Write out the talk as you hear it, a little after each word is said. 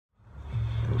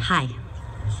Hi,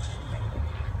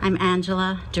 I'm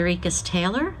Angela Dorikas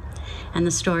Taylor, and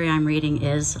the story I'm reading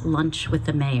is Lunch with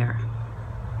the Mayor.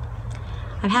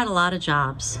 I've had a lot of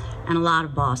jobs and a lot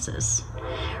of bosses.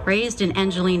 Raised in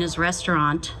Angelina's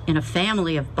restaurant in a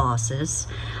family of bosses,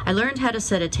 I learned how to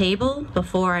set a table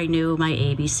before I knew my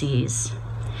ABCs.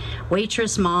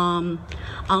 Waitress mom,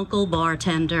 uncle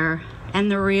bartender, and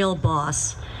the real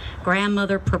boss,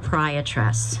 grandmother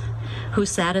proprietress, who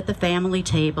sat at the family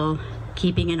table,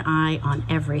 keeping an eye on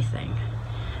everything.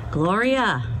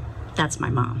 Gloria, that's my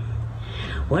mom.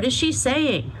 What is she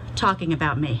saying, talking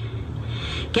about me?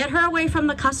 Get her away from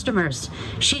the customers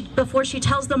before she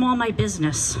tells them all my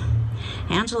business.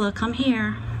 Angela, come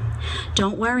here.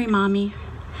 Don't worry, Mommy.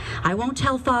 I won't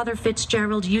tell Father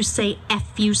Fitzgerald you say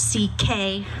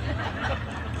F-U-C-K.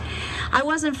 I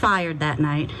wasn't fired that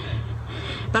night,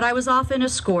 but I was often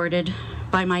escorted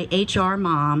by my HR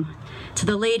mom to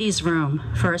the ladies' room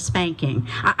for a spanking,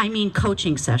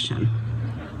 coaching session.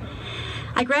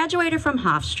 I graduated from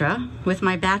Hofstra with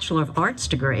my Bachelor of Arts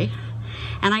degree,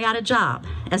 and I got a job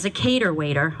as a cater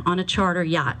waiter on a charter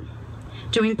yacht,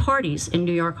 doing parties in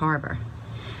New York Harbor.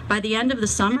 By the end of the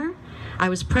summer, I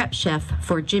was prep chef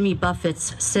for Jimmy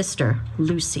Buffett's sister,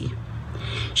 Lucy.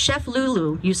 Chef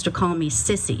Lulu used to call me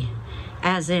Sissy,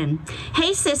 as in,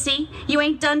 "Hey Sissy, you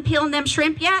ain't done peeling them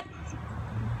shrimp yet?"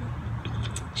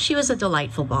 She was a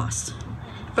delightful boss.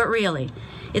 But really,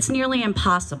 it's nearly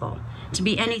impossible to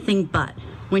be anything but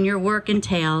when your work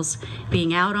entails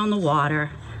being out on the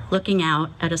water, looking out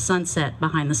at a sunset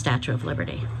behind the Statue of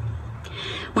Liberty.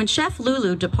 When Chef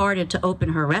Lulu departed to open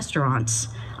her restaurants,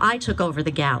 I took over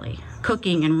the galley,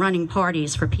 cooking and running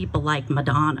parties for people like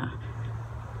Madonna.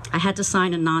 I had to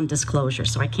sign a non-disclosure,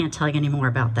 so I can't tell you any more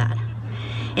about that.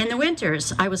 In the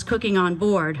winters, I was cooking on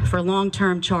board for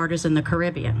long-term charters in the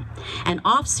Caribbean. And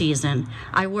off-season,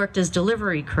 I worked as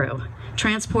delivery crew,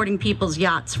 transporting people's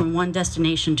yachts from one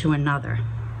destination to another.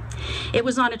 It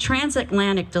was on a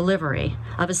transatlantic delivery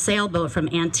of a sailboat from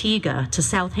Antigua to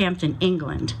Southampton,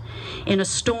 England, in a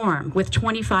storm with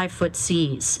 25-foot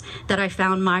seas, that I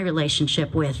found my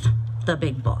relationship with the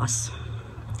big boss.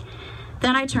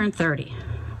 Then I turned 30.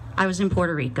 I was in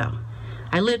Puerto Rico.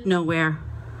 I lived nowhere,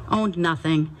 owned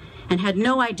nothing, and had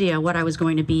no idea what I was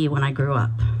going to be when I grew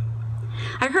up.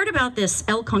 I heard about this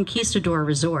El Conquistador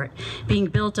resort being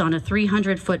built on a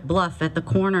 300-foot bluff at the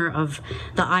corner of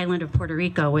the island of Puerto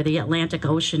Rico where the Atlantic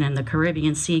Ocean and the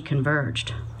Caribbean Sea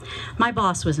converged. My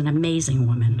boss was an amazing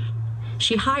woman.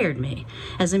 She hired me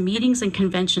as a meetings and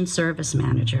convention service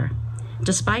manager,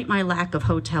 despite my lack of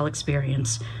hotel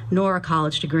experience nor a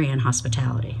college degree in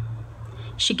hospitality.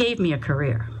 She gave me a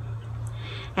career.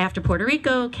 After Puerto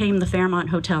Rico came the Fairmont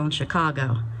Hotel in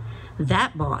Chicago.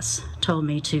 That boss told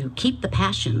me to keep the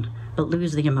passion, but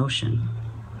lose the emotion,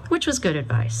 which was good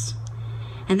advice.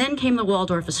 And then came the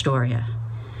Waldorf Astoria.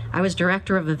 I was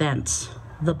director of events,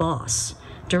 the boss,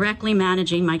 directly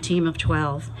managing my team of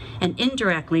 12, and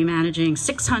indirectly managing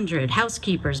 600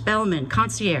 housekeepers, bellmen,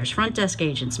 concierge, front desk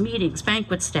agents, meetings,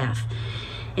 banquet staff,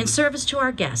 in service to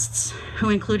our guests, who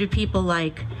included people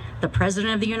like the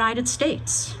President of the United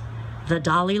States, the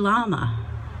Dalai Lama,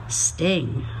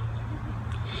 Sting.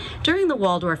 During the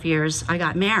Waldorf years, I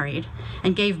got married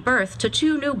and gave birth to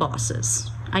 2 new bosses,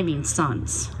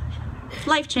 sons.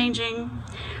 Life-changing.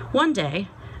 One day,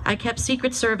 I kept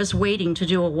Secret Service waiting to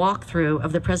do a walkthrough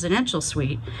of the presidential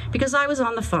suite because I was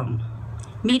on the phone,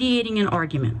 mediating an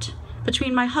argument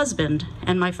between my husband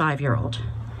and my 5-year-old.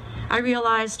 I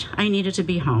realized I needed to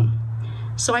be home,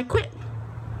 so I quit.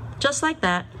 Just like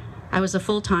that, I was a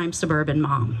full-time suburban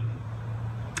mom.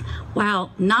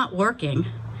 While not working,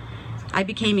 I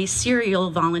became a serial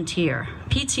volunteer.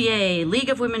 PTA, League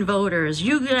of Women Voters,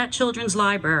 Huguenot Children's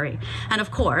Library, and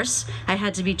of course, I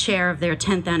had to be chair of their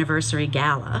 10th anniversary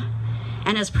gala.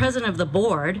 And as president of the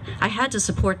board, I had to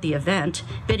support the event,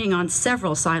 bidding on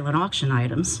several silent auction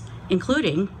items,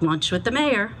 including Lunch with the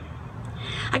Mayor.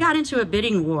 I got into a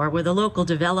bidding war with a local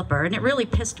developer, and it really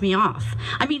pissed me off.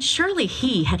 Surely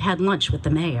he had had lunch with the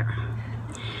mayor.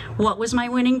 What was my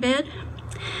winning bid?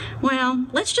 Well,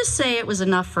 let's just say it was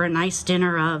enough for a nice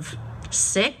dinner of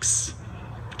 6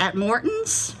 at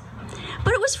Morton's.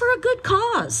 But it was for a good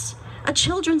cause, a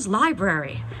children's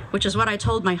library, which is what I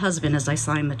told my husband as I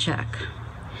signed the check.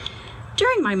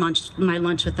 During my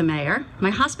lunch with the mayor,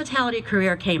 my hospitality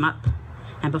career came up.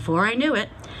 And before I knew it,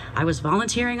 I was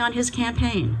volunteering on his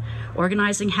campaign,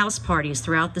 organizing house parties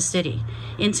throughout the city,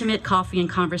 intimate coffee and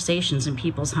conversations in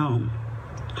people's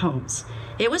homes.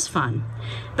 It was fun,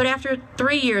 but after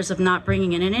 3 years of not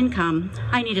bringing in an income,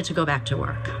 I needed to go back to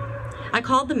work. I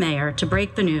called the mayor to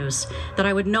break the news that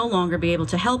I would no longer be able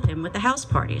to help him with the house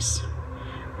parties.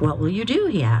 "What will you do?"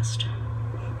 he asked.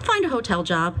 "Find a hotel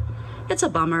job. It's a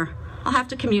bummer. I'll have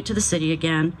to commute to the city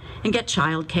again and get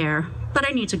childcare, but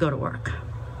I need to go to work."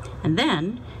 And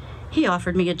then he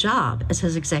offered me a job as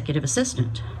his executive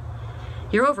assistant.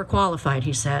 "You're overqualified,"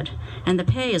 he said, "and the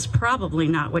pay is probably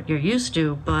not what you're used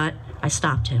to," but I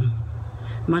stopped him.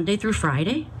 "Monday through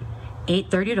Friday?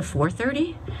 8:30 to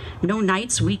 4:30? No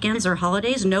nights, weekends, or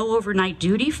holidays? No overnight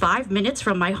duty? 5 minutes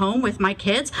from my home with my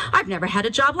kids? I've never had a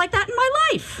job like that in my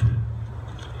life."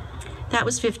 That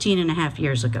was 15 and a half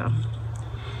years ago.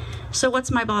 So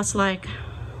what's my boss like?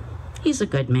 He's a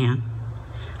good man.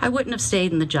 I wouldn't have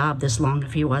stayed in the job this long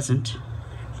if he wasn't.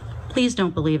 Please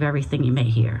don't believe everything you may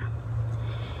hear.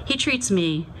 He treats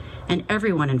me, and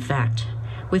everyone in fact,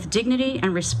 with dignity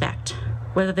and respect,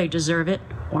 whether they deserve it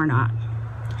or not.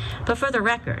 But for the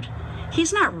record,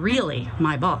 he's not really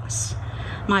my boss.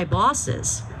 My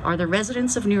bosses are the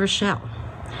residents of New Rochelle,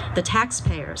 the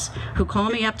taxpayers who call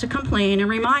me up to complain and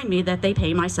remind me that they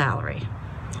pay my salary.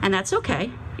 And that's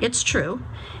okay, it's true.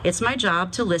 It's my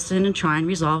job to listen and try and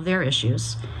resolve their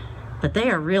issues. But they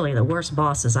are really the worst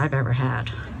bosses I've ever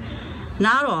had.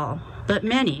 Not all, but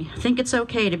many think it's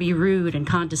okay to be rude and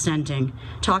condescending,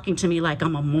 talking to me like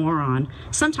I'm a moron,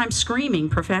 sometimes screaming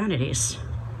profanities.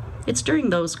 It's during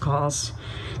those calls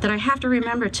that I have to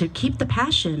remember to keep the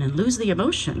passion and lose the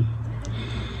emotion.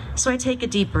 So I take a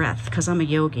deep breath, because I'm a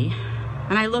yogi,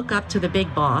 and I look up to the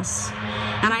big boss,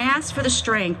 and I ask for the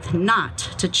strength not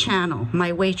to channel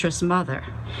my waitress mother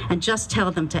and just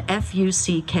tell them to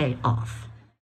F-U-C-K off.